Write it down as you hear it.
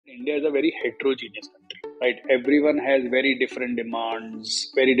India is a very heterogeneous country, right? Everyone has very different demands,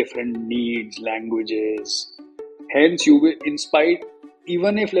 very different needs, languages. Hence, you will, in spite,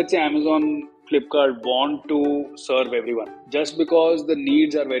 even if let's say Amazon, Flipkart want to serve everyone, just because the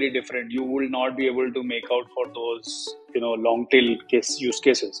needs are very different, you will not be able to make out for those, long tail use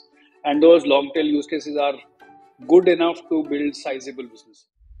cases. And those long tail use cases are good enough to build sizable business.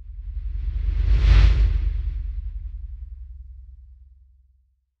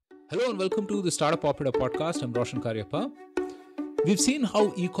 Hello and welcome to the Startup Operator podcast. I'm Roshan Karyappa. We've seen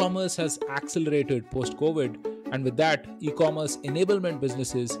how e-commerce has accelerated post-COVID, and with that, e-commerce enablement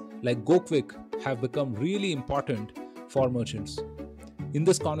businesses like GoKwik have become really important for merchants. In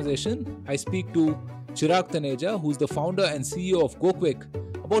this conversation, I speak to Chirag Taneja, who's the founder and CEO of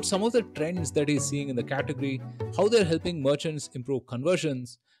GoKwik, about some of the trends that he's seeing in the category, how they're helping merchants improve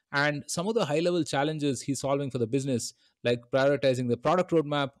conversions, and some of the high-level challenges he's solving for the business, like prioritizing the product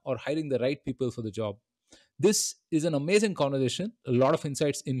roadmap or hiring the right people for the job. This is an amazing conversation, a lot of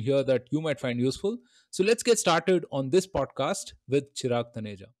insights in here that you might find useful. So let's get started on this podcast with Chirag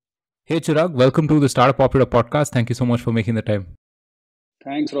Taneja. Hey Chirag, welcome to the Startup Operator podcast. Thank you so much for making the time.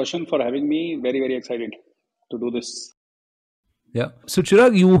 Thanks, Roshan, for having me. Very, very excited to do this. Yeah. So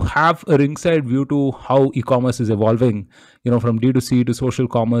Chirag, you have a ringside view to how e-commerce is evolving, from D2C to social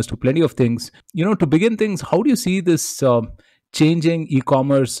commerce to plenty of things. To begin things, how do you see this changing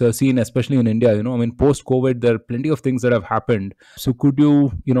e-commerce scene, especially in India? Post-COVID, there are plenty of things that have happened. So could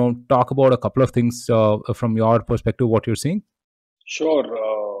you, talk about a couple of things from your perspective, what you're seeing? Sure.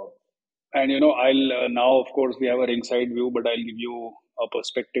 I'll now, of course, we have a ringside view, but I'll give you a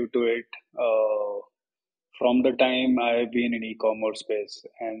perspective to it. From the time I've been in e-commerce space,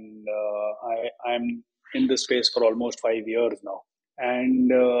 and I'm in this space for almost 5 years now.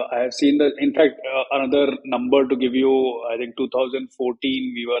 And I have seen in fact, another number to give you, I think 2014,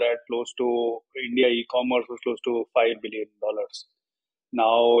 we were at close to, India e-commerce was close to $5 billion.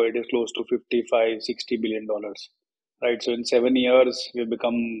 Now it is close to 55, $60 billion, right? So in 7 years, we've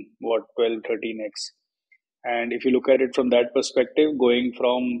become what, 12, 13x. And if you look at it from that perspective, going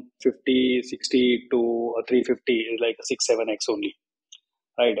from 50, 60 to 350 is like a 6, 7x only,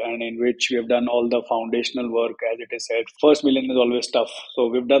 right? And in which we have done all the foundational work, as it is said. First million is always tough. So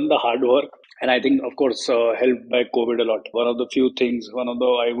we've done the hard work. And I think, of course, helped by COVID a lot. One of the few things,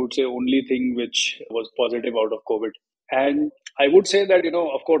 I would say, only thing which was positive out of COVID. And I would say that,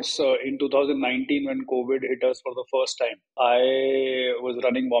 of course, in 2019, when COVID hit us for the first time, I was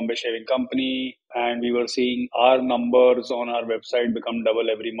running Bombay Shaving Company, and we were seeing our numbers on our website become double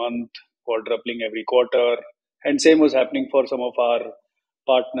every month, quadrupling every quarter. And same was happening for some of our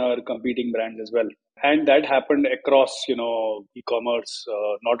partner competing brands as well. And that happened across, e-commerce,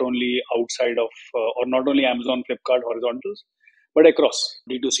 not only outside of, or not only Amazon, Flipkart, horizontals, but across.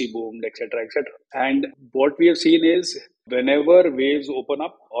 D2C boomed, etc., etc. And what we have seen is whenever waves open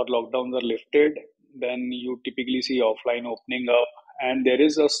up or lockdowns are lifted, then you typically see offline opening up, and there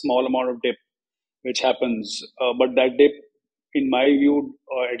is a small amount of dip which happens. But that dip, in my view,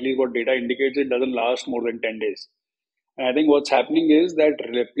 or at least what data indicates, it doesn't last more than 10 days. And I think what's happening is that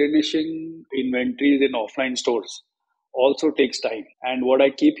replenishing inventories in offline stores also takes time. And what I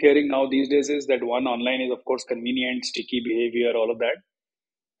keep hearing now these days is that one, online is of course convenient, sticky behavior, all of that.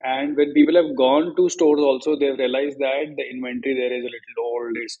 And when people have gone to stores also, they've realized that the inventory there is a little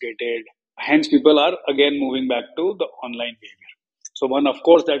old, it's dated. Hence, people are again moving back to the online behavior. So one, of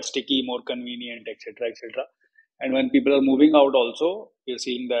course, that's sticky, more convenient, etc., etc. And when people are moving out also, we're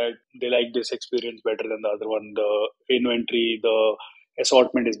seeing that they like this experience better than the other one. The inventory, the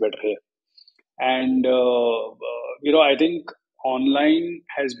assortment is better here. And, I think online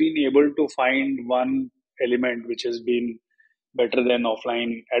has been able to find one element which has been better than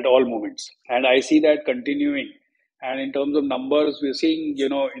offline at all moments. And I see that continuing. And in terms of numbers, we're seeing,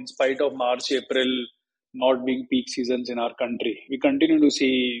 in spite of March, April not being peak seasons in our country, we continue to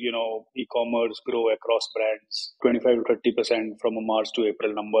see, e-commerce grow across brands 25 to 30% from a March to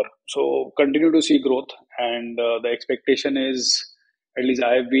April number. So continue to see growth. And the expectation is, at least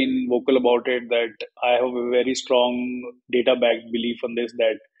I have been vocal about it, that I have a very strong data backed belief on this,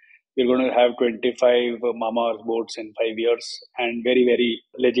 that we're going to have 25 Mama Earth boats in 5 years, and very, very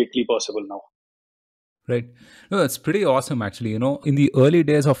legitly possible now. Right. No, that's pretty awesome, actually. In the early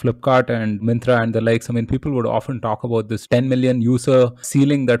days of Flipkart and Myntra and the likes, I mean, people would often talk about this 10 million user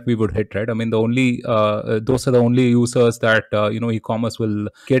ceiling that we would hit, right? I mean, those are the only users that, e-commerce will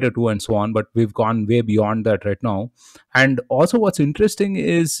cater to and so on. But we've gone way beyond that right now. And also, what's interesting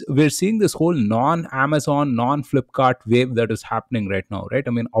is we're seeing this whole non Amazon, non Flipkart wave that is happening right now, right?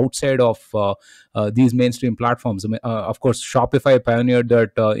 I mean, outside of these mainstream platforms. I mean, of course, Shopify pioneered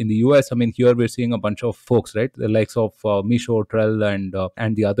that in the US. I mean, here we're seeing a bunch of folks, right? The likes of Misho, Trell,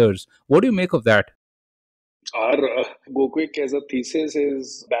 and the others. What do you make of that? Our GoKwik as a thesis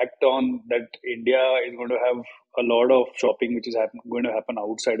is backed on that India is going to have a lot of shopping which is going to happen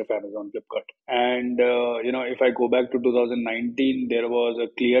outside of Amazon, Flipkart. And, if I go back to 2019, there was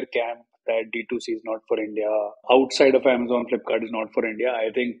a clear camp that D2C is not for India. Outside of Amazon, Flipkart is not for India.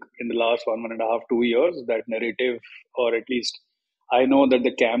 I think in the last 1.5, 2 years, that narrative, or at least I know that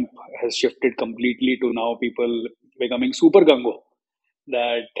the camp has shifted completely to now people becoming super gung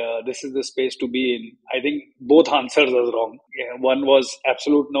that this is the space to be in. I think both answers are wrong. Yeah, one was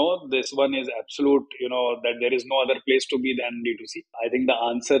absolute no. This one is absolute, that there is no other place to be than D2C. I think the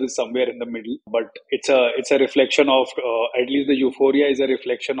answer is somewhere in the middle, but it's a reflection of at least the euphoria is a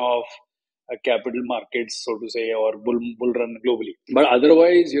reflection of capital markets, so to say, or bull run globally. But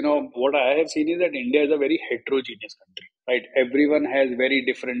otherwise, what I have seen is that India is a very heterogeneous country, right? Everyone has very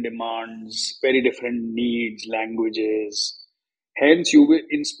different demands, very different needs, languages. Hence, you will,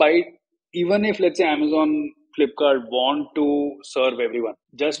 in spite, even if let's say Amazon, Flipkart want to serve everyone,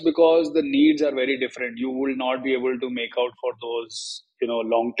 just because the needs are very different, you will not be able to make out for those,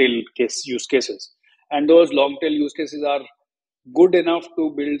 long tail use cases. And those long tail use cases are good enough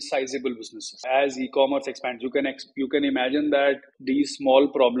to build sizable businesses. As e-commerce expands, you can imagine that these small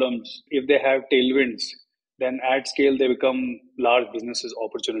problems, if they have tailwinds, then at scale they become large businesses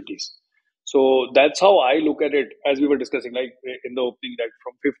opportunities. So that's how I look at it. As we were discussing, like in the opening, that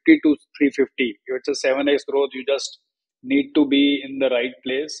from 50 to 350, if it's a 7x growth, you just need to be in the right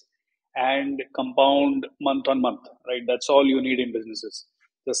place and compound month on month, right? That's all you need in businesses.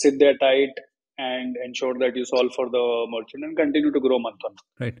 Just sit there tight and ensure that you solve for the merchant and continue to grow month on month.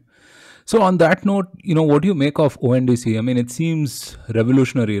 Right. So, on that note, what do you make of ONDC? I mean, it seems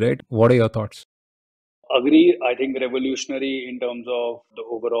revolutionary, right? What are your thoughts? Agree, I think revolutionary in terms of the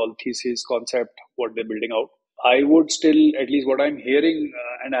overall thesis concept, what they're building out. I would still, at least what I'm hearing,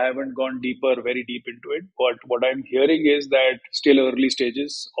 and I haven't gone deeper, very deep into it, but what I'm hearing is that still early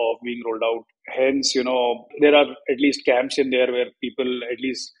stages of being rolled out. Hence, there are at least camps in there where people, at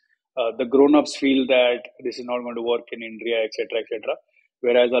least the grown-ups, feel that this is not going to work in India, etc., etc.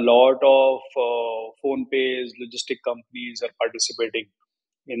 Whereas a lot of phone pays, logistic companies are participating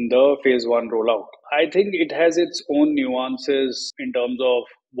in the phase one rollout. I think it has its own nuances in terms of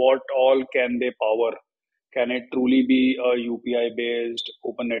what all can they power. Can it truly be a UPI based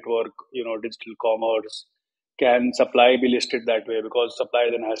open network, digital commerce? Can supply be listed that way? Because supply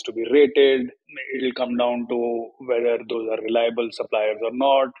then has to be rated. It'll come down to whether those are reliable suppliers or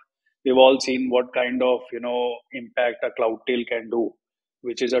not. We've all seen what kind of, impact a cloud tail can do,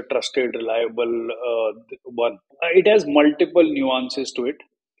 which is a trusted, reliable one. It has multiple nuances to it,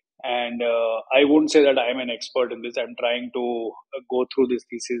 and I wouldn't say that I'm an expert in this. I'm trying to go through this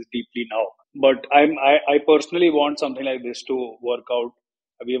thesis deeply now, but I personally want something like this to work out.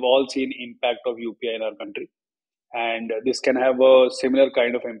 We've all seen impact of UPI in our country, and this can have a similar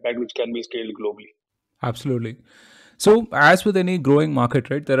kind of impact which can be scaled globally. Absolutely. So, as with any growing market,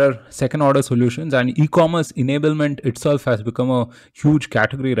 right, there are second order solutions, and e commerce enablement itself has become a huge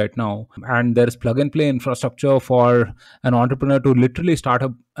category right now. And there is plug and play infrastructure for an entrepreneur to literally start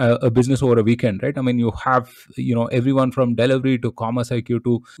a business over a weekend, right? I mean, you have, everyone from delivery to Commerce IQ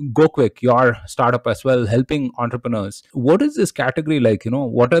to GoKwik, your startup as well, helping entrepreneurs. What is this category like?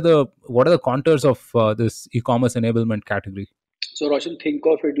 What are the contours of this e commerce enablement category? So, Roshan, think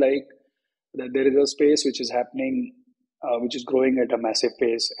of it like that there is a space which is happening, which is growing at a massive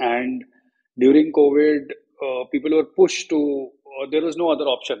pace. And during COVID, people were pushed to, there was no other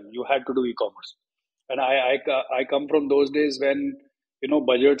option. You had to do e commerce. And I come from those days when,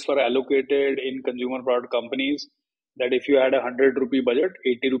 budgets were allocated in consumer product companies. That if you had 100 rupee budget,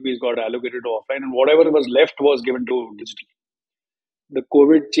 80 rupees got allocated to offline, and whatever was left was given to digital. The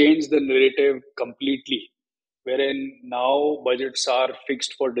COVID changed the narrative completely, wherein now budgets are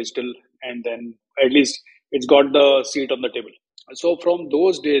fixed for digital, and then at least it's got the seat on the table. So from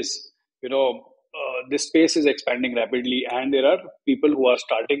those days, this space is expanding rapidly, and there are people who are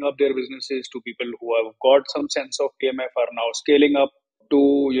starting up their businesses, to people who have got some sense of PMF are now scaling up,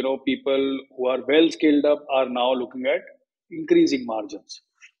 to people who are well scaled up are now looking at increasing margins.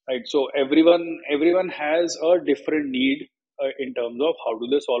 right? So everyone has a different need in terms of how do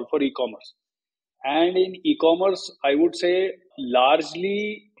they solve for e-commerce. And in e-commerce, I would say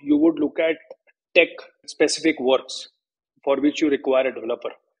largely you would look at tech specific works for which you require a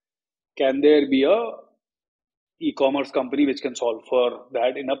developer. Can there be a e-commerce company which can solve for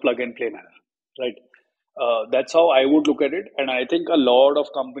that in a plug and play manner, right? That's how I would look at it, and I think a lot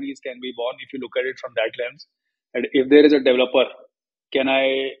of companies can be born if you look at it from that lens. And if there is a developer, can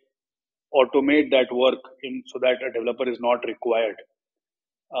I automate that work in so that a developer is not required?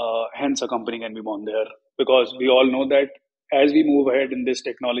 Hence, a company can be born there, because we all know that as we move ahead in this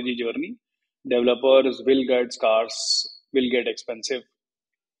technology journey, developers will get scarce, will get expensive,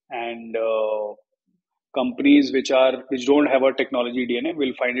 and companies which don't have a technology DNA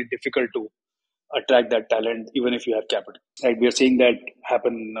will find it difficult to attract that talent, even if you have capital. Right? We are seeing that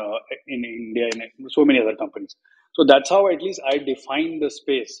happen in India and so many other companies. So that's how at least I define the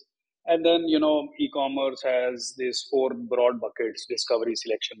space. And then e-commerce has these four broad buckets: discovery,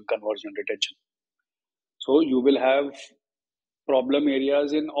 selection, conversion, retention. So you will have problem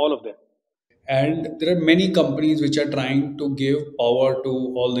areas in all of them. And there are many companies which are trying to give power to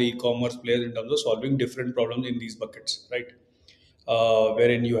all the e-commerce players in terms of solving different problems in these buckets, right?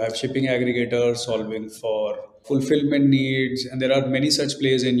 Wherein you have shipping aggregators solving for fulfillment needs, and there are many such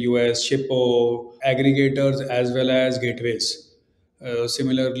players in US, Shippo, aggregators as well as gateways.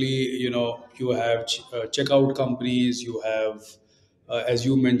 Similarly, you have checkout companies, you have, as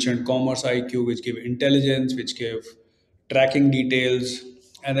you mentioned, Commerce IQ, which give intelligence, which give tracking details.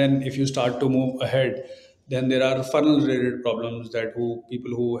 And then if you start to move ahead, then there are funnel related problems, that who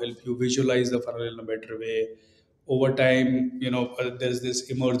people who help you visualize the funnel in a better way. Over time, there's this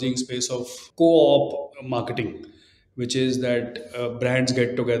emerging space of co-op marketing, which is that brands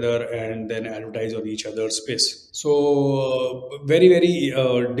get together and then advertise on each other's space. So very very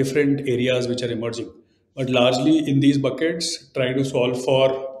different areas which are emerging, but largely in these buckets try to solve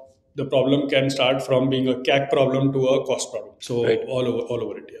for the problem. Can start from being a CAC problem to a cost problem. So Right. all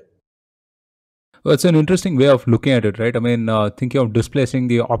over it, yeah. Well, it's an interesting way of looking at it, right? I mean, thinking of displacing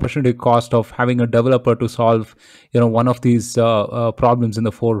the opportunity cost of having a developer to solve, one of these problems in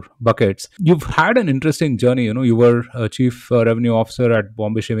the four buckets. You've had an interesting journey. You were a chief revenue officer at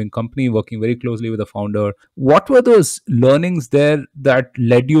Bombay Shaving Company, working very closely with the founder. What were those learnings there that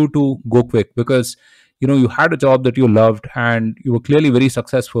led you to GoKwik? Because you had a job that you loved and you were clearly very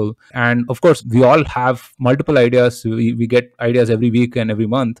successful, and of course we all have multiple ideas. We get ideas every week and every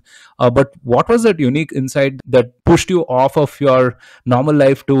month, but what was that unique insight that pushed you off of your normal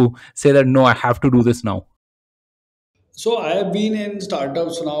life to say that no, I have to do this now? So I have been in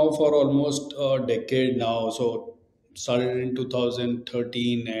startups now for almost a decade now. So started in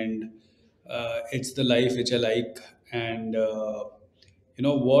 2013, and it's the life which I like. And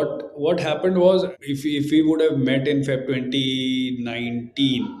what happened was, if we would have met in Feb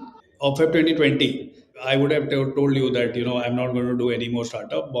 2019 or Feb 2020, I would have told you that I'm not going to do any more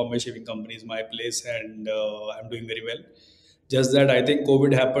startup. Bombay Shaving Company is my place, and I'm doing very well. Just that I think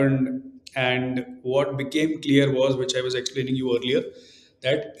COVID happened, and what became clear was, which I was explaining you earlier,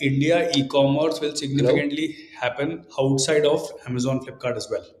 that India e-commerce will Hello. significantly happen outside of Amazon, Flipkart as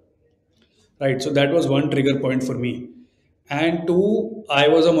well. Right. So that was one trigger point for me. And two, I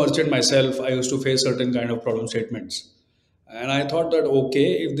was a merchant myself. I used to face certain kind of problem statements. And I thought that,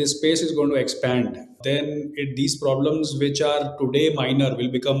 okay, if this space is going to expand, then these problems, which are today minor,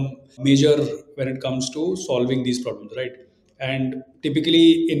 will become major when it comes to solving these problems, right? And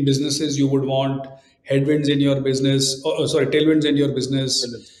typically in businesses, you would want headwinds in your business, sorry, tailwinds in your business,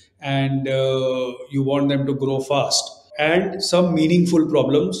 and you want them to grow fast and some meaningful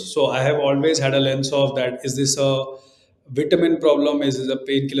problems. So I have always had a lens of that: is this a vitamin problem? Is this a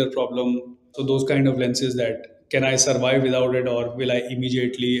painkiller problem? So those kind of lenses, that can I survive without it, or will I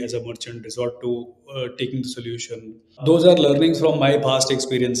immediately, as a merchant, resort to taking the solution? Those are learnings from my past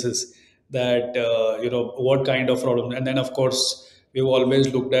experiences. That what kind of problem, and then of course we've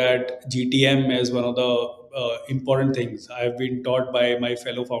always looked at GTM as one of the important things. I've been taught by my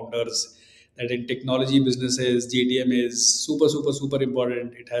fellow founders that in technology businesses, GTM is super, super, super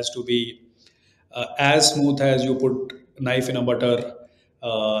important. It has to be as smooth as you put knife in a butter.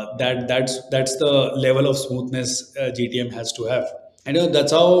 That's the level of smoothness GTM has to have. I know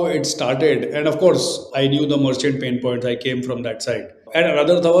that's how it started. And of course, I knew the merchant pain points. I came from that side. And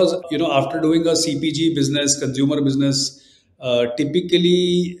another thought was, after doing a CPG business, consumer business,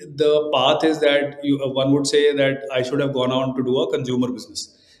 typically the path is that one would say that I should have gone on to do a consumer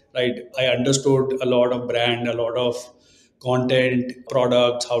business, right? I understood a lot of brand, a lot of content,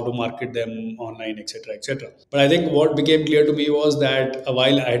 products, how to market them online, etc., etc. But I think what became clear to me was that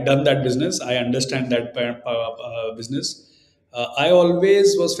while I had done that business, I understand that business. I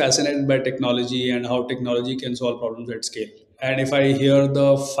always was fascinated by technology and how technology can solve problems at scale. And if I hear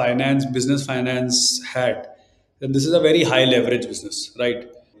the business finance hat, then this is a very high leverage business, right?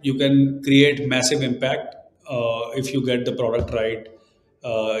 You can create massive impact if you get the product right,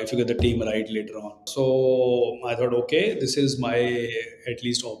 if you get the team right later on. So I thought, okay, this is my at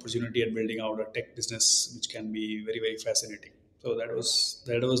least opportunity at building out a tech business, which can be very, very fascinating. So that was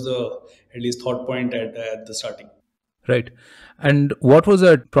the at least thought point at the starting. Right. And what was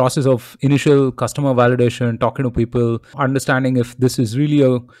that process of initial customer validation, talking to people, understanding if this is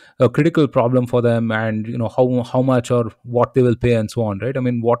really a critical problem for them, and how much or what they will pay and so on, right? I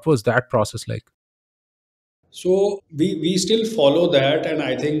mean, what was that process like? So we still follow that, and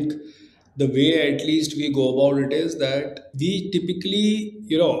I think the way at least we go about it is that we typically,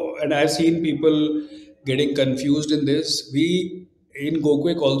 and I've seen people getting confused in this. We in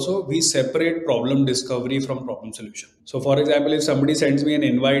GoKwik also we separate problem discovery from problem solution. So, for example, if somebody sends me an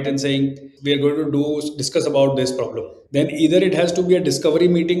invite and saying we are going to discuss about this problem, then either it has to be a discovery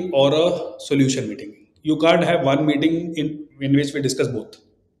meeting or a solution meeting. You can't have one meeting in which we discuss both.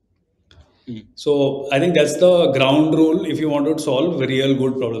 So I think that's the ground rule if you want to solve real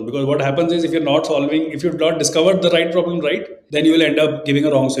good problems. Because what happens is if you've not discovered the right problem right, then you will end up giving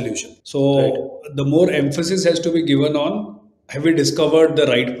a wrong solution. So the more emphasis has to be given on have we discovered the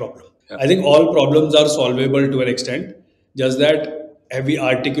right problem. Yeah. I think all problems are solvable to an extent. Just that have we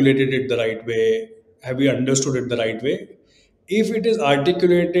articulated it the right way? Have we understood it the right way? If it is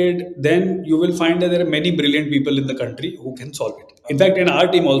articulated, then you will find that there are many brilliant people in the country who can solve it. In fact, in our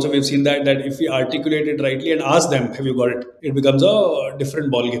team also, we've seen that if we articulate it rightly and ask them, have you got it? It becomes a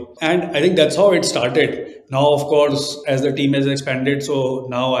different ballgame. And I think that's how it started. Now, of course, as the team has expanded, so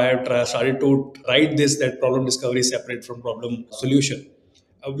now I have started to write that problem discovery separate from problem solution.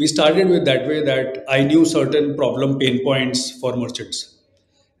 We started with that way that I knew certain problem pain points for merchants.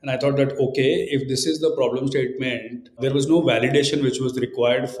 And I thought that, okay, if this is the problem statement, there was no validation which was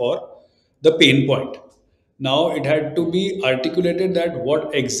required for the pain point. Now it had to be articulated that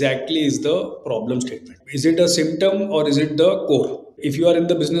what exactly is the problem statement. Is it a symptom or is it the core? If you are in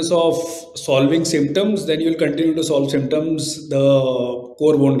the business of solving symptoms, then you will continue to solve symptoms. The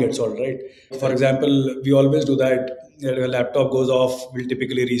core won't get solved, right? For example, we always do that. Your laptop goes off, we'll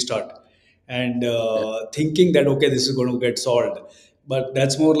typically restart and thinking that, okay, this is going to get solved. But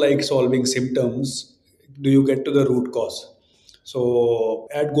that's more like solving symptoms. Do you get to the root cause? So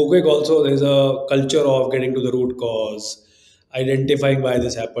at GoKwik also, there's a culture of getting to the root cause, identifying why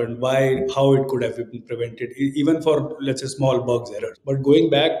this happened, how it could have been prevented, even for, let's say, small bugs, errors. But going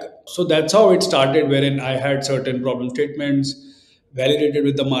back, so that's how it started, wherein I had certain problem statements, validated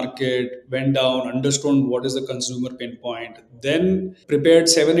with the market, went down, understood what is the consumer pain point, then prepared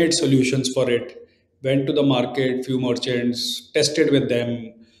 7, 8 solutions for it, went to the market, few merchants, tested with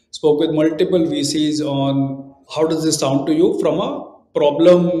them, spoke with multiple VCs on how does this sound to you from a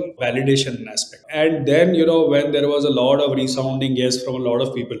problem validation aspect. And then, when there was a lot of resounding yes from a lot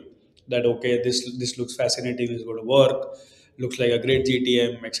of people that, okay, this looks fascinating, it's going to work, looks like a great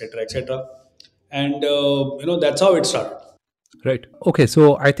GTM, etc., etc. And, that's how it started. Right. Okay.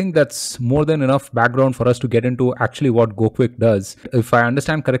 So I think that's more than enough background for us to get into actually what GoKwik does. If I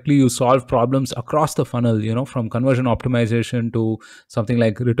understand correctly, you solve problems across the funnel, from conversion optimization to something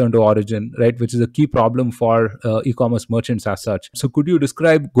like return to origin, right? Which is a key problem for e-commerce merchants as such. So could you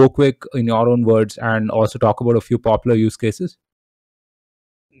describe GoKwik in your own words and also talk about a few popular use cases?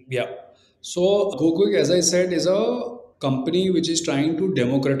 Yeah. So GoKwik, as I said, is a company which is trying to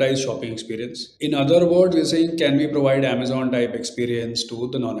democratize shopping experience. In other words, we're saying, can we provide Amazon type experience to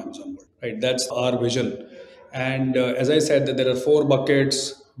the non-Amazon world? Right. That's our vision. And as I said, that there are 4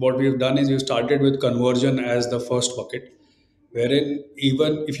 buckets. What we've done is we've started with conversion as the first bucket, wherein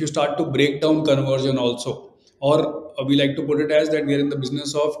even if you start to break down conversion also, or we like to put it as that we are in the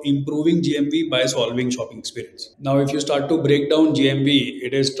business of improving GMV by solving shopping experience. Now, if you start to break down GMV,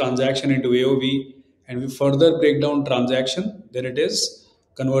 it is transaction into AOV, and we further break down transaction, then it is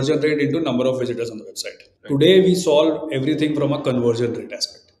conversion rate into number of visitors on the website. Right. Today, we solve everything from a conversion rate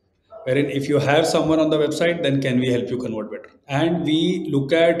aspect, wherein if you have someone on the website, then can we help you convert better? And we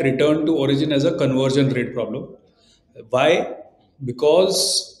look at return to origin as a conversion rate problem. Why?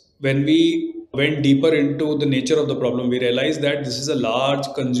 Because when we went deeper into the nature of the problem, we realized that this is a large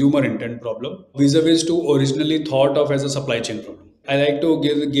consumer intent problem vis-a-vis to originally thought of as a supply chain problem. I like to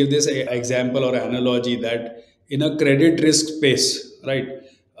give this example or analogy that in a credit risk space, right?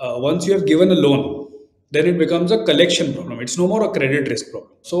 Once you have given a loan, then it becomes a collection problem. It's no more a credit risk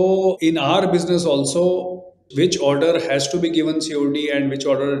problem. So in our business also, which order has to be given COD and which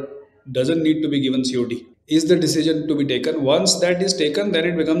order doesn't need to be given COD is the decision to be taken. Once that is taken, then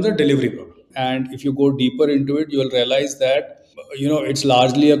it becomes a delivery problem. And if you go deeper into it, you will realize that it's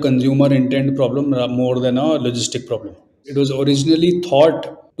largely a consumer intent problem more than a logistic problem. It was originally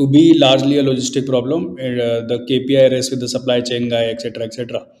thought to be largely a logistic problem, the KPI race with the supply chain guy, etc.,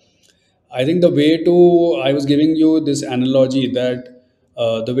 etc. I think I was giving you this analogy that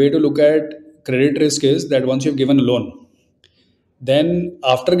the way to look at credit risk is that once you've given a loan, then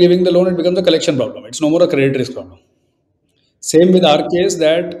after giving the loan, it becomes a collection problem. It's no more a credit risk problem. Same with our case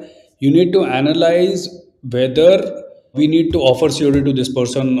that you need to analyze whether we need to offer COD to this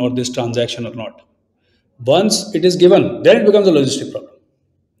person or this transaction or not. Once it is given, then it becomes a logistic problem.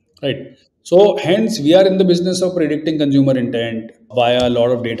 Right. So, hence, we are in the business of predicting consumer intent via a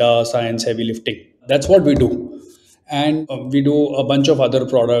lot of data science heavy lifting. That's what we do. And we do a bunch of other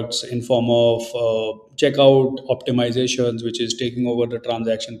products in form of checkout optimizations, which is taking over the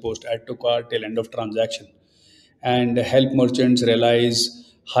transaction post add to cart till end of transaction, and help merchants realize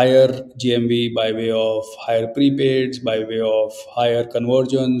higher GMV by way of higher prepaids, by way of higher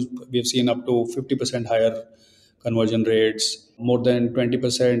conversions. We've seen up to 50% higher conversion rates, more than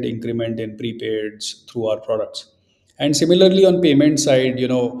 20% increment in prepaids through our products. And similarly, on payment side,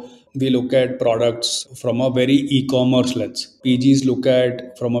 we look at products from a very e-commerce lens. PGs look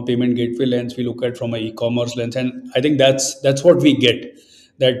at from a payment gateway lens. We look at from a e-commerce lens, and I think that's what we get.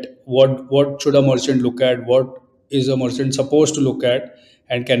 That what should a merchant look at? What is a merchant supposed to look at?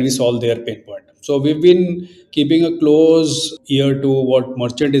 And can we solve their pain point? So we've been keeping a close ear to what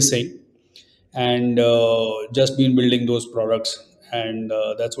merchant is saying, and just been building those products, and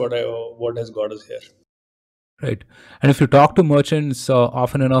that's what has got us here. Right. And if you talk to merchants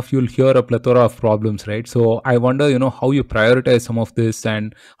often enough, you'll hear a plethora of problems, right? So I wonder, how you prioritize some of this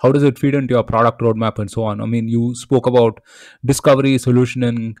and how does it feed into your product roadmap and so on. I mean, you spoke about discovery,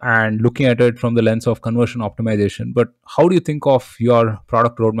 solutioning, and looking at it from the lens of conversion optimization. But how do you think of your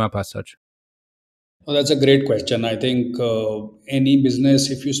product roadmap as such? Well, that's a great question. I think any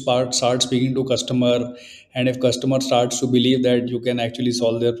business, if you start speaking to customer, and if customer starts to believe that you can actually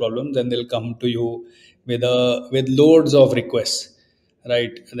solve their problem, then they'll come to you with loads of requests,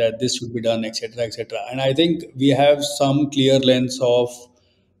 right? That this should be done, etc., etc. And I think we have some clear lens of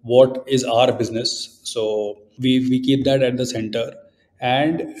what is our business. So we keep that at the center,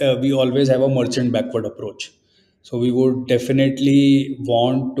 and we always have a merchant backward approach. So we would definitely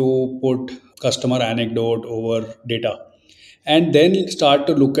want to put customer anecdote over data, and then start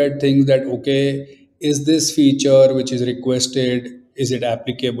to look at things that, okay, is this feature which is requested, is it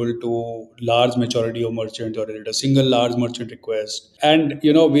applicable to large majority of merchants, or is it a single large merchant request? And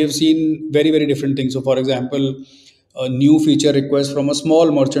we have seen very very different things. So for example, a new feature request from a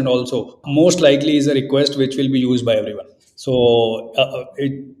small merchant also most likely is a request which will be used by everyone. So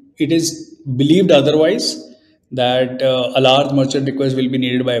it is believed otherwise, that a large merchant request will be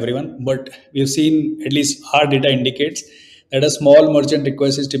needed by everyone. But we've seen, at least our data indicates, that a small merchant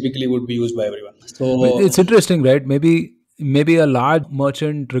request is typically would be used by everyone. It's So interesting, right? Maybe a large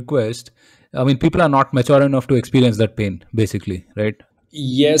merchant request. I mean, people are not mature enough to experience that pain, basically, right?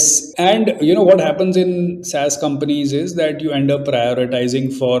 yes, and what happens in SaaS companies is that you end up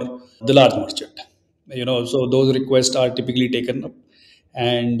prioritizing for the large merchant. So those requests are typically taken up,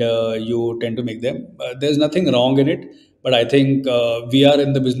 and you tend to make them. There's nothing wrong in it, but I think we are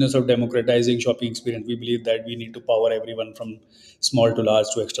in the business of democratizing shopping experience. We believe that we need to power everyone from small to large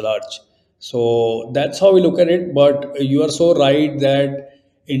to extra large. So that's how we look at it. But you are so right that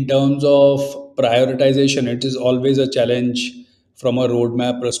in terms of prioritization, it is always a challenge from a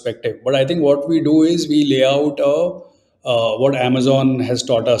roadmap perspective. But I think what we do is we lay out what Amazon has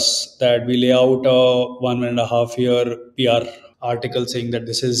taught us, that we lay out a 1.5 year PR article saying that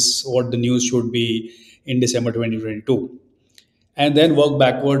this is what the news should be in December 2022, and then work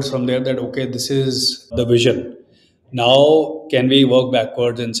backwards from there, that okay, this is the vision. Now can we work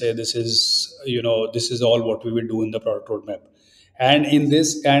backwards and say this is all what we will do in the product roadmap? And in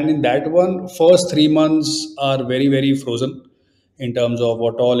that one, first 3 months are very very frozen in terms of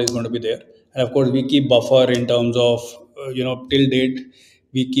what all is going to be there. And of course we keep buffer in terms of till date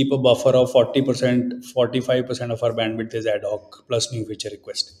we keep a buffer of 40%, 45% of our bandwidth is ad hoc plus new feature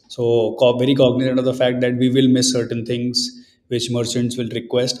request. So very cognizant of the fact that we will miss certain things which merchants will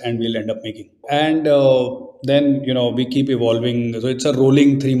request and we'll end up making. And then we keep evolving. So it's a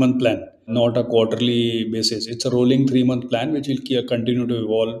rolling 3 month plan, not a quarterly basis. It's a rolling 3 month plan which will continue to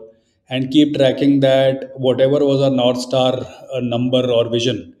evolve, and keep tracking that whatever was our north star number or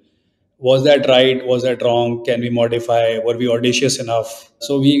vision, Was that right? Was that wrong? Can we modify? Were we audacious enough?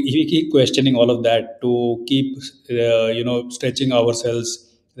 So we keep questioning all of that to keep stretching ourselves.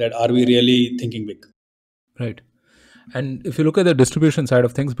 That are we really thinking big? Right. And if you look at the distribution side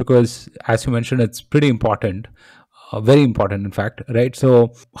of things, because as you mentioned, it's pretty important, very important, in fact, right?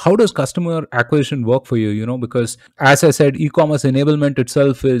 So, how does customer acquisition work for you? Because as I said, e-commerce enablement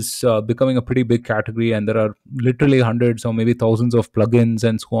itself is becoming a pretty big category, and there are literally hundreds or maybe thousands of plugins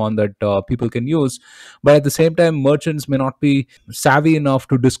and so on that people can use. But at the same time, merchants may not be savvy enough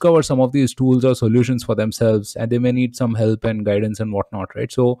to discover some of these tools or solutions for themselves, and they may need some help and guidance and whatnot, right?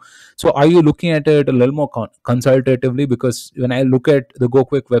 So are you looking at it a little more consultatively? Because when I look at the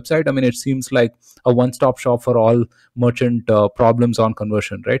GoKwik website, I mean, it seems like a one-stop shop for all merchant problems on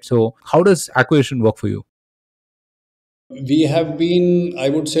conversion, right? So how does acquisition work for you? We have been, I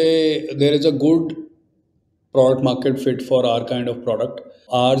would say, there is a good product market fit for our kind of product.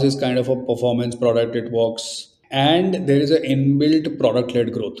 Ours is kind of a performance product, it works. And there is an inbuilt product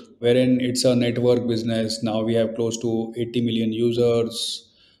led growth, wherein it's a network business. Now we have close to 80 million users,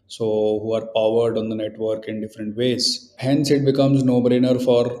 so who are powered on the network in different ways. Hence, it becomes no brainer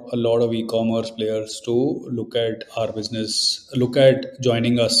for a lot of e-commerce players to look at our business, look at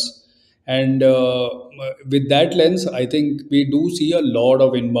joining us. And with that lens, I think we do see a lot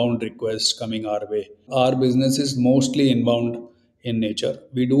of inbound requests coming our way. Our business is mostly inbound in nature.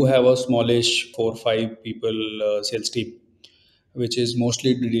 We do have a smallish 4 or 5 people sales team, which is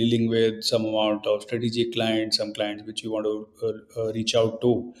mostly dealing with some amount of strategic clients, some clients which you want to reach out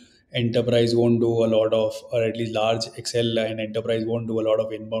to. Enterprise won't do a lot of, or at least large Excel and enterprise won't do a lot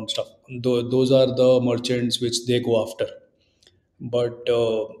of inbound stuff. Those are the merchants which they go after. But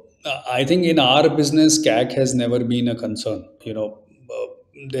I think in our business, CAC has never been a concern.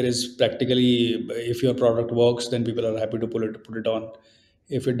 There is practically, if your product works, then people are happy to put it on.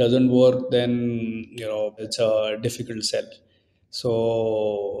 If it doesn't work, then it's a difficult sell.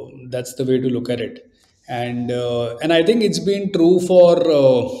 So that's the way to look at it. And I think it's been true for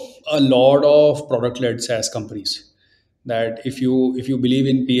a lot of product led SaaS companies, that if you believe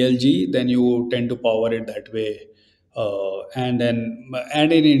in PLG, then you tend to power it that way. And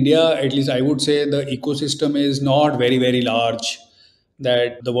in India, at least I would say, the ecosystem is not very large.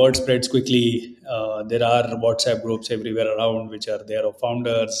 That the word spreads quickly. There are WhatsApp groups everywhere around, which are there of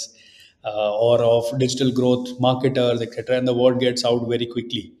founders or of digital growth marketers, etc. And the word gets out very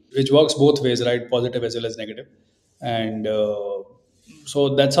quickly, which works both ways, right? Positive as well as negative. And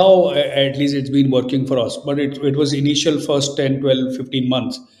so that's how at least it's been working for us. But it was initial first 10, 12, 15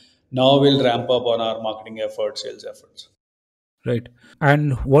 months. Now we'll ramp up on our marketing efforts, sales efforts. Right.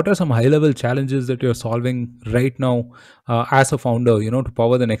 And what are some high level challenges that you're solving right now as a founder, to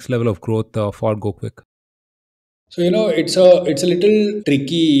power the next level of growth for GoQuick? So it's a little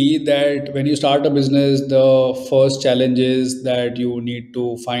tricky that when you start a business, the first challenge is that you need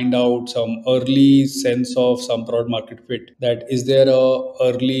to find out some early sense of some product market fit. That is there a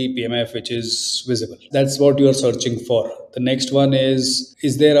early PMF which is visible? That's what you are searching for. The next one is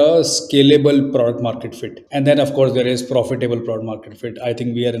there a scalable product market fit? And then of course there is profitable product market fit. I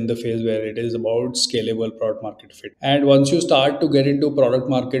think we are in the phase where it is about scalable product market fit. And once you start to get into product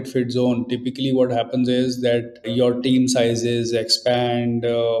market fit zone, typically what happens is that your team sizes expand.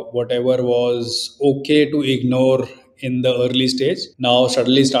 Whatever was okay to ignore in the early stage now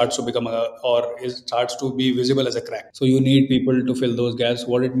suddenly starts to become or it starts to be visible as a crack. So you need people to fill those gaps.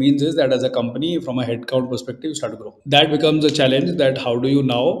 What it means is that as a company, from a headcount perspective, you start to grow. That becomes a challenge. That how do you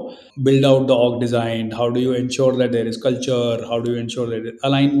now build out the org design? How do you ensure that there is culture? How do you ensure that there is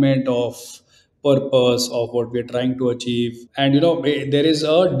alignment of purpose of what we're trying to achieve? And there is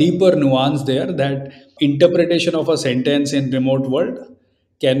a deeper nuance there, that interpretation of a sentence in remote world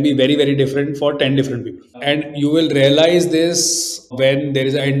can be very different for 10 different people. And you will realize this when there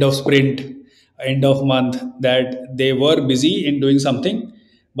is an end of sprint, end of month, that they were busy in doing something,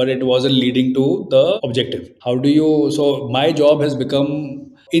 but it wasn't leading to the objective. How do you So my job has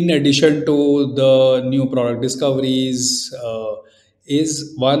become, in addition to the new product discoveries,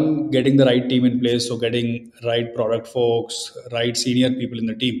 is one, getting the right team in place. So getting right product folks, right senior people in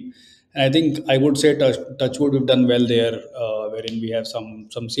the team. And I think I would say Touchwood, we've done well there, wherein we have some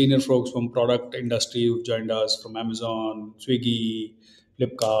senior folks from product industry who've joined us from Amazon, Swiggy,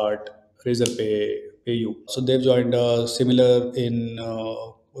 Flipkart, Razorpay, PayU. So they've joined us. Similar in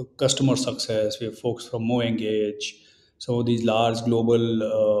customer success, we have folks from MoEngage, some of these large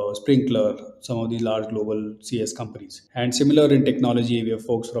global Sprinkler, some of these large global CS companies. And similar in technology, we have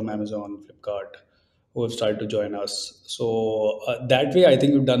folks from Amazon, Flipkart, who have started to join us. So that way, I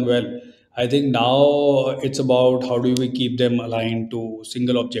think we've done well. I think now it's about how do we keep them aligned to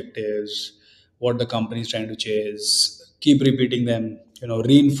single objectives, what the company is trying to chase, keep repeating them,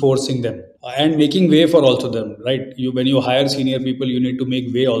 reinforcing them, and making way for also them. Right? You when you hire senior people, you need to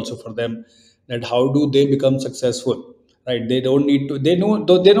make way also for them. That how do they become successful? Right? They don't need to. They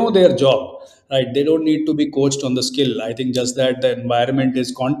know their job. Right? They don't need to be coached on the skill. I think just that the environment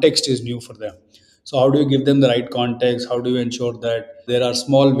is context is new for them. So how do you give them the right context? How do you ensure that there are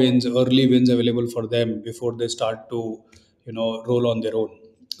small wins, early wins available for them before they start to, roll on their own?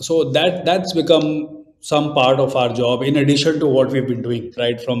 So that's become some part of our job in addition to what we've been doing,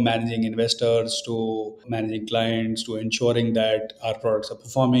 right? From managing investors to managing clients to ensuring that our products are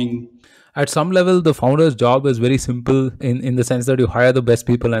performing. At some level, the founder's job is very simple in the sense that you hire the best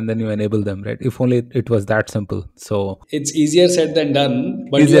people and then you enable them, right? If only it was that simple. So It's easier said than done,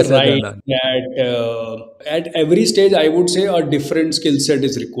 but easier you're said than right done. that at every stage, I would say a different skill set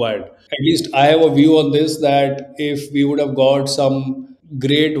is required. At least I have a view on this that if we would have got some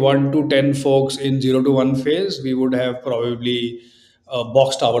grade 1 to 10 folks in 0 to 1 phase, we would have probably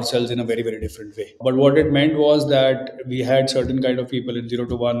boxed ourselves in a very, very different way. But what it meant was that we had certain kind of people in 0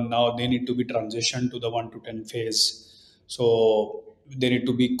 to 1. Now they need to be transitioned to the 1 to 10 phase. So they need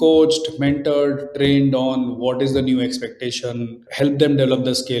to be coached, mentored, trained on what is the new expectation, help them develop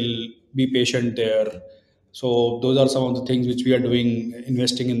the skill, be patient there. So those are some of the things which we are doing,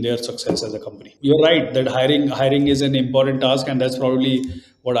 investing in their success as a company. You're right that hiring is an important task, and that's probably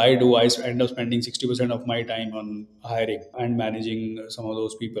what I do. I end up spending 60% of my time on hiring and managing some of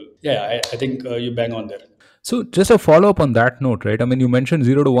those people. Yeah, I think you bang on there. So, just a follow up on that note, right? I mean, you mentioned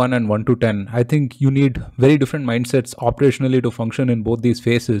 0 to 1 and 1 to 10. I think you need very different mindsets operationally to function in both these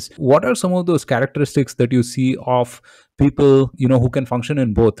phases. What are some of those characteristics that you see of people, who can function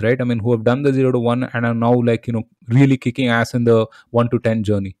in both, right? I mean, who have done the 0 to 1 and are now like, really kicking ass in the 1 to 10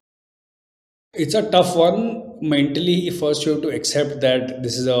 journey? It's a tough one. Mentally, first you have to accept that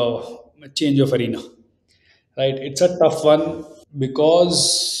this is a change of arena, right? It's a tough one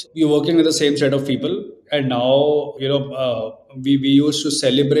because you're working with the same set of people, and now we used to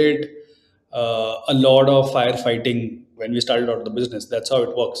celebrate a lot of firefighting when we started out the business. That's how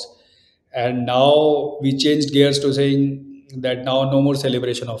it works, and now we changed gears to saying that now no more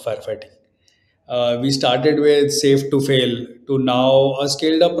celebration of firefighting. We started with safe to fail to now a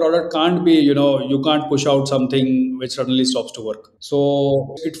scaled up product can't be, you can't push out something which suddenly stops to work.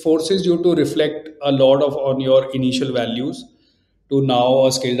 So it forces you to reflect a lot of on your initial values to now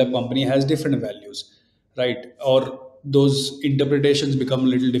a scaled up company has different values, right? Or those interpretations become a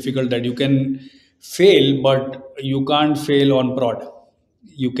little difficult that you can fail, but you can't fail on prod.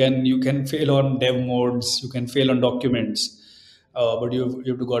 You can fail on dev modes, you can fail on documents, but you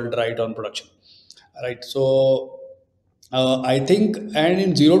have to got it right on production, right? So I think, and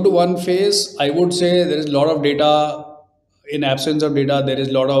in 0 to 1 phase, I would say there is a lot of data. In absence of data, there is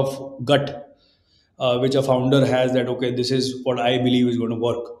a lot of gut, which a founder has that, okay, this is what I believe is going to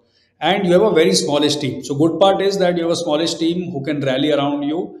work. And you have a very smallish team. So good part is that you have a smallish team who can rally around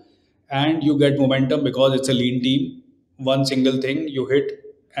you and you get momentum because it's a lean team. One single thing you hit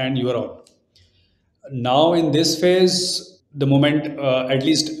and you are on. Now in this phase, the moment at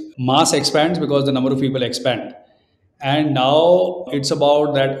least mass expands because the number of people expand, and now it's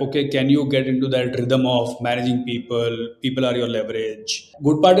about that, okay, can you get into that rhythm of managing people are your leverage.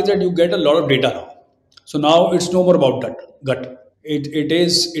 Good part is that you get a lot of data now, so now it's no more about gut.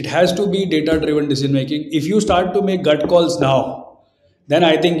 It has to be data driven decision making. If you start to make gut calls now, then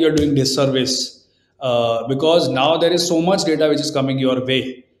I think you're doing disservice, because now there is so much data which is coming your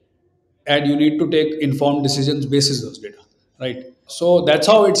way, and you need to take informed decisions basis those data, right? So that's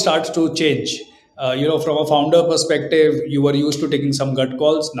how it starts to change. From a founder perspective, you were used to taking some gut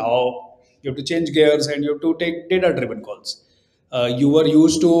calls. Now you have to change gears and you have to take data driven calls. You were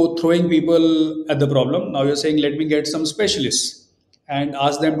used to throwing people at the problem. Now you're saying, let me get some specialists and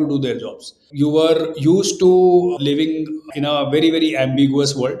ask them to do their jobs. You were used to living in a very, very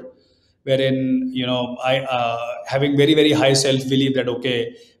ambiguous world wherein I having very, very high self belief that,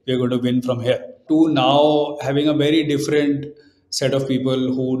 okay, we're going to win from here, to now having a very different set of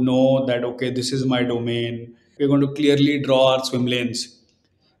people who know that, okay, this is my domain, we're going to clearly draw our swim lanes,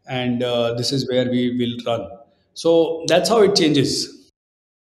 and this is where we will run. So that's how it changes.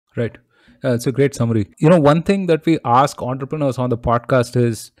 Right. It's a great summary. One thing that we ask entrepreneurs on the podcast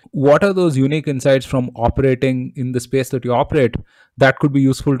is what are those unique insights from operating in the space that you operate that could be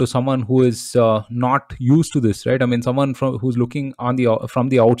useful to someone who is not used to this, right? I mean, someone who's looking on the from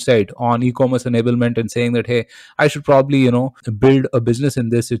the outside on e-commerce enablement and saying that, hey, I should probably, build a business in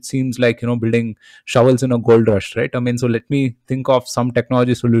this. It seems like, building shovels in a gold rush, right? I mean, so let me think of some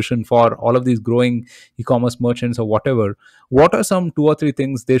technology solution for all of these growing e-commerce merchants or whatever. What are some two or three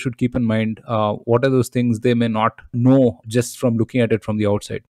things they should keep in mind? What are those things they may not know just from looking at it from the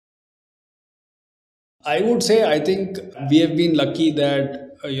outside? I would say, I think we have been lucky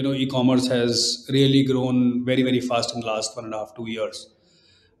that e-commerce has really grown very very fast in the last 1.5 2 years.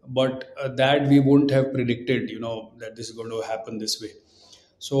 But that we wouldn't have predicted, that this is going to happen this way.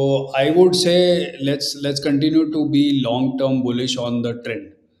 So I would say let's continue to be long term bullish on the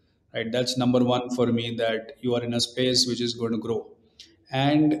trend, right? That's number one for me, that you are in a space which is going to grow,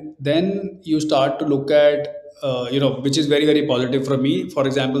 and then you start to look at which is very very positive for me. For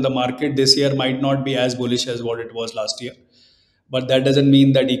example, the market this year might not be as bullish as what it was last year, but that doesn't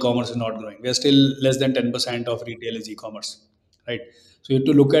mean that e-commerce is not growing. We are still less than 10% of retail is e-commerce, right? So you have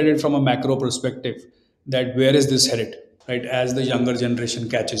to look at it from a macro perspective, that where is this headed, right? As the younger generation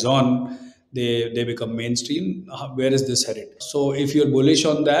catches on, they become mainstream. Where is this headed? So if you're bullish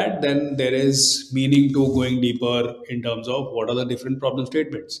on that, then there is meaning to going deeper in terms of what are the different problem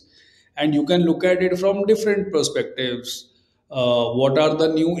statements, and you can look at it from different perspectives. What are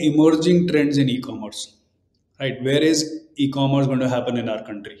the new emerging trends in e-commerce, right? Where is e-commerce going to happen in our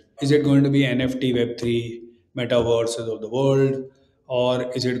country? Is it going to be NFT, Web3, metaverses of the world, or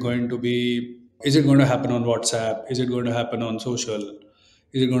is it going to happen on WhatsApp? Is it going to happen on social?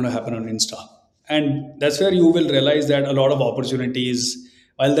 Is it going to happen on Insta? And that's where you will realize that a lot of opportunities.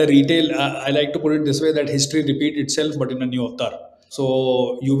 While the retail, I like to put it this way, that history repeat itself, but in a new avatar.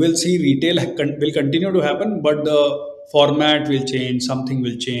 So you will see retail will continue to happen, but the format will change, something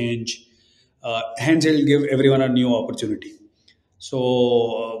will change. Hence, it'll give everyone a new opportunity.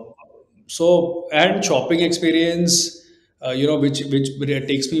 So and shopping experience, which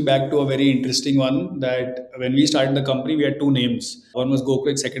takes me back to a very interesting one, that when we started the company, we had two names. One was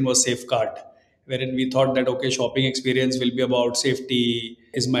GoKwik, second was Safeguard, wherein we thought that okay, shopping experience will be about safety.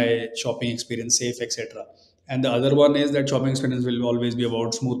 Is my shopping experience safe, etc. And the other one is that shopping experience will always be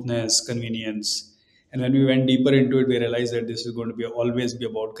about smoothness, convenience. And when we went deeper into it, we realized that this is going to be always be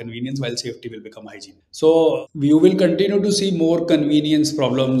about convenience, while safety will become hygiene. So you will continue to see more convenience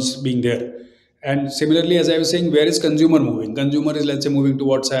problems being there. And similarly, as I was saying, where is consumer moving? Consumer is, let's say, moving to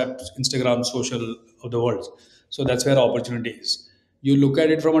WhatsApp, Instagram, social of the world. So that's where opportunity is. You look at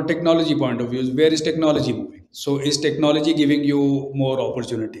it from a technology point of view. Where is technology moving? So is technology giving you more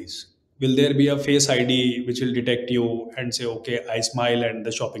opportunities? Will there be a face ID which will detect you and say, okay, I smile and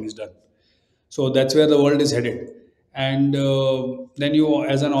the shopping is done? So that's where the world is headed. And then you,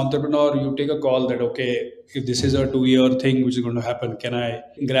 as an entrepreneur, you take a call that okay, if this is a 2 year thing which is going to happen, can I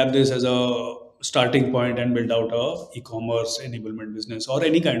grab this as a starting point and build out a e-commerce enablement business or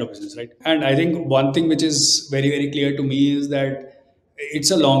any kind of business, right? And I think one thing which is very very clear to me is that it's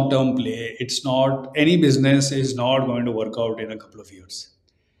a long term play. It's not, any business is not going to work out in a couple of years.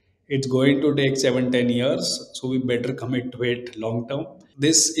 It's going to take 7 10 years, so we better commit to it long term.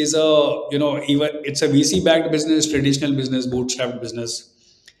 This is a, even it's a VC backed business, traditional business, bootstrapped business.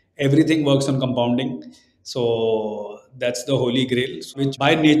 Everything works on compounding. So that's the holy grail, which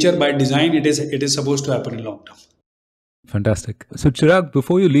by nature, by design, it is supposed to happen in long term. Fantastic. So, Chirag,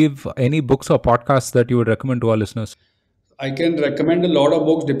 before you leave, any books or podcasts that you would recommend to our listeners? I can recommend a lot of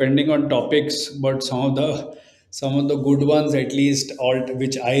books depending on topics, but some of the good ones, at least,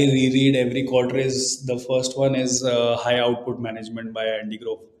 which I reread every quarter, is the first one is High Output Management by Andy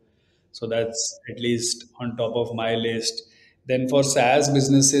Grove. So that's at least on top of my list. Then for SaaS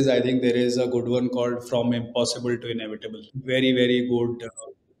businesses, I think there is a good one called From Impossible to Inevitable. Very very good.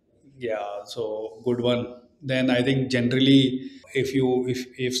 Yeah, so good one. Then I think generally,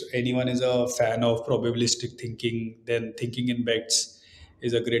 if anyone is a fan of probabilistic thinking, then thinking in bets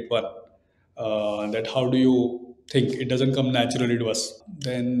is a great one. That how do you think? It doesn't come naturally to us.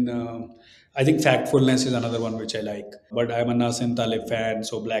 Then I think Factfulness is another one which I like. But I'm a Nassim Taleb fan,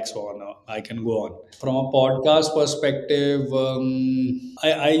 so Black Swan, I can go on. From a podcast perspective,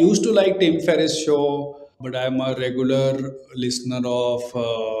 I used to like Tim Ferriss show, but I'm a regular listener of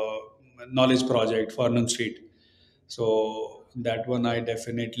Knowledge Project, Farnham Street. So that one I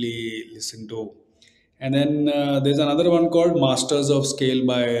definitely listen to. And then there's another one called Masters of Scale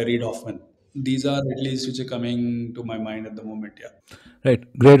by Reid Hoffman. These are at least which are coming to my mind at the moment. Yeah. Right.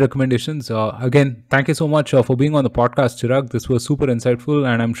 Great recommendations. Again, thank you so much for being on the podcast, Chirag. This was super insightful,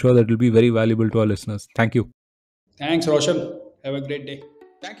 and I'm sure that will be very valuable to our listeners. Thank you. Thanks, Roshan. Have a great day.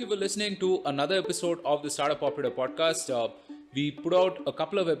 Thank you for listening to another episode of the Startup Operator podcast. We put out a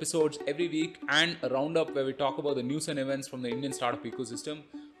couple of episodes every week and a roundup where we talk about the news and events from the Indian startup ecosystem.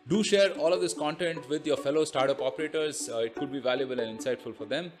 Do share all of this content with your fellow startup operators. It could be valuable and insightful for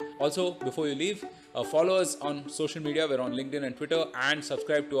them. Also, before you leave, follow us on social media. We're on LinkedIn and Twitter, and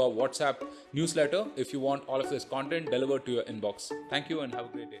subscribe to our WhatsApp newsletter if you want all of this content delivered to your inbox. Thank you and have a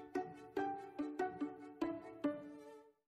great day.